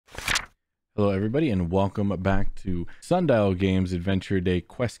Hello everybody and welcome back to Sundial Games Adventure Day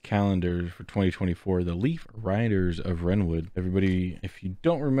Quest Calendar for 2024, the Leaf Riders of Renwood. Everybody, if you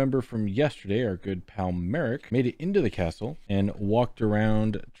don't remember from yesterday, our good pal Merrik made it into the castle and walked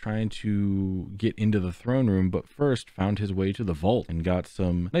around trying to get into the throne room, but first found his way to the vault and got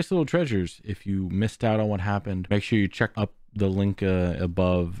some nice little treasures. If you missed out on what happened, make sure you check up the link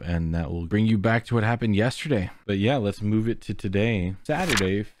above and that will bring you back to what happened yesterday. But yeah, let's move it to today,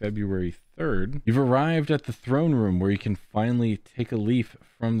 Saturday, February 3rd. You've arrived at the throne room where you can finally take a leaf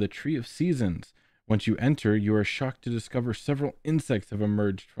from the Tree of Seasons. Once you enter, you are shocked to discover several insects have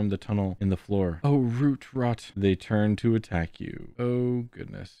emerged from the tunnel in the floor. Oh, root rot. They turn to attack you. Oh,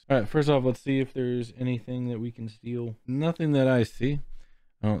 goodness. All right, first off, let's see if there's anything that we can steal. Nothing that I see.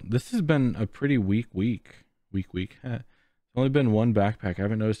 Oh, this has been a pretty weak week. It's only been one backpack. I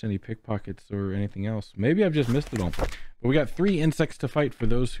haven't noticed any pickpockets or anything else. Maybe I've just missed it all. But we got 3 insects to fight. For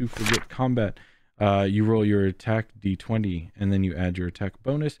those who forget combat, you roll your attack d20 and then you add your attack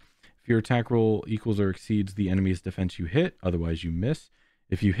bonus. If your attack roll equals or exceeds the enemy's defense, you hit. Otherwise, you miss.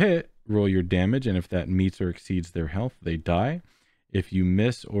 If you hit, roll your damage, and if that meets or exceeds their health, they die. If you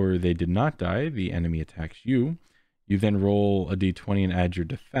miss or they did not die, the enemy attacks you. You then roll a d20 and add your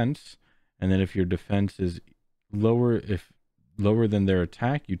defense. And then if your defense is lower than their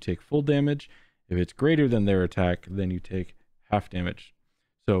attack, you take full damage. If it's greater than their attack, then you take half damage.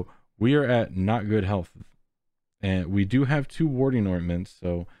 So we are at not good health, and we do have 2 warding ornaments,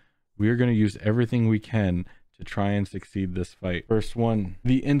 so we are going to use everything we can to try and succeed this fight. First one,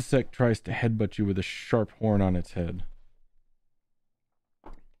 the insect tries to headbutt you with a sharp horn on its head.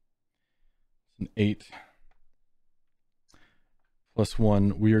 It's an 8 plus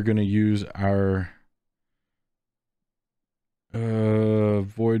 1. We are going to use our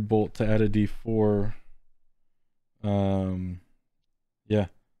void bolt to add a d4. Yeah,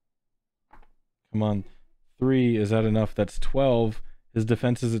 come on. 3, is that enough? That's 12. His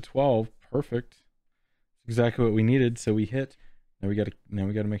defense is at 12. Perfect. Exactly what we needed. So we hit. Now we gotta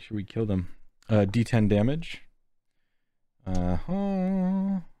make sure we kill them. D10 damage.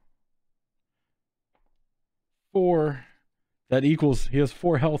 4. That equals, he has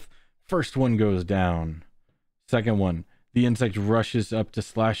 4 health. First one goes down. Second one, the insect rushes up to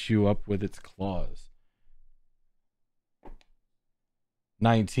slash you up with its claws.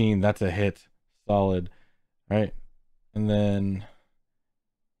 19, that's a hit. Solid. All right. And then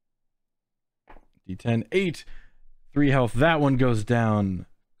D10, 8, 3 health. That one goes down,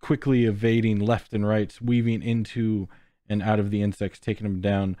 quickly evading left and right, weaving into and out of the insects, taking them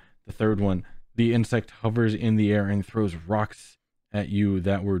down. The third one, the insect hovers in the air and throws rocks at you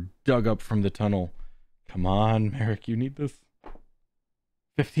that were dug up from the tunnel. Come on, Merrik, you need this.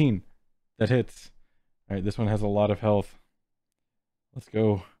 15. That hits. All right, this one has a lot of health. Let's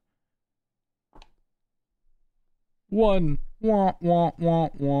go. 1. Wah, wah, wah,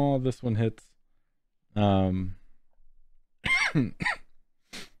 wah. This one hits. Yeah,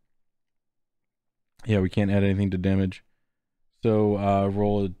 we can't add anything to damage. So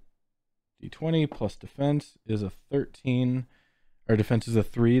roll a d20 plus defense is a 13. Our defense is a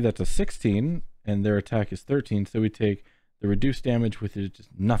 3. That's a 16. And their attack is 13, so we take the reduced damage, which is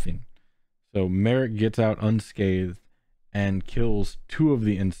just nothing. So Merrik gets out unscathed and kills 2 of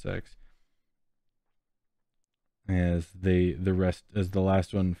the insects as the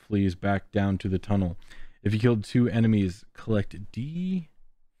last one flees back down to the tunnel. If you killed 2 enemies, collect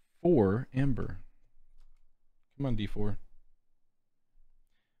D4 amber. Come on, D4.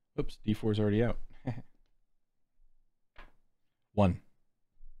 Oops, D4 is already out.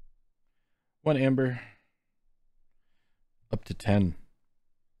 1 amber, up to 10.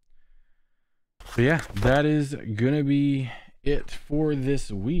 So yeah, that is gonna be it for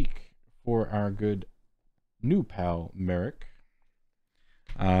this week for our good new pal Merrik.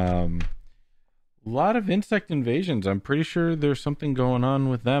 A lot of insect invasions. I'm pretty sure there's something going on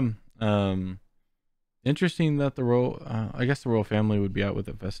with them. Interesting that the I guess the royal family would be out with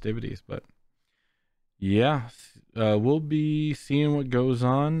the festivities, but yeah, we'll be seeing what goes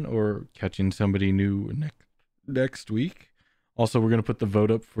on or catching somebody new next week. Also, we're going to put the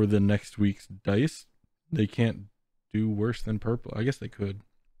vote up for the next week's dice. They can't do worse than purple. I guess they could.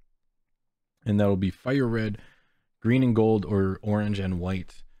 And that'll be fire red, green and gold, or orange and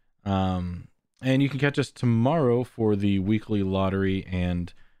white. And you can catch us tomorrow for the weekly lottery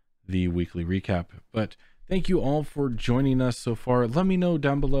and the weekly recap. But thank you all for joining us so far. Let me know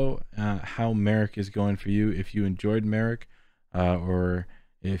down below how Merrik is going for you, if you enjoyed Merrik, or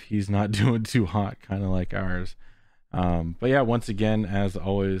if he's not doing too hot, kind of like ours. But yeah, once again, as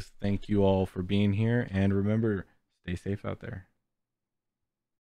always, thank you all for being here, and remember, stay safe out there.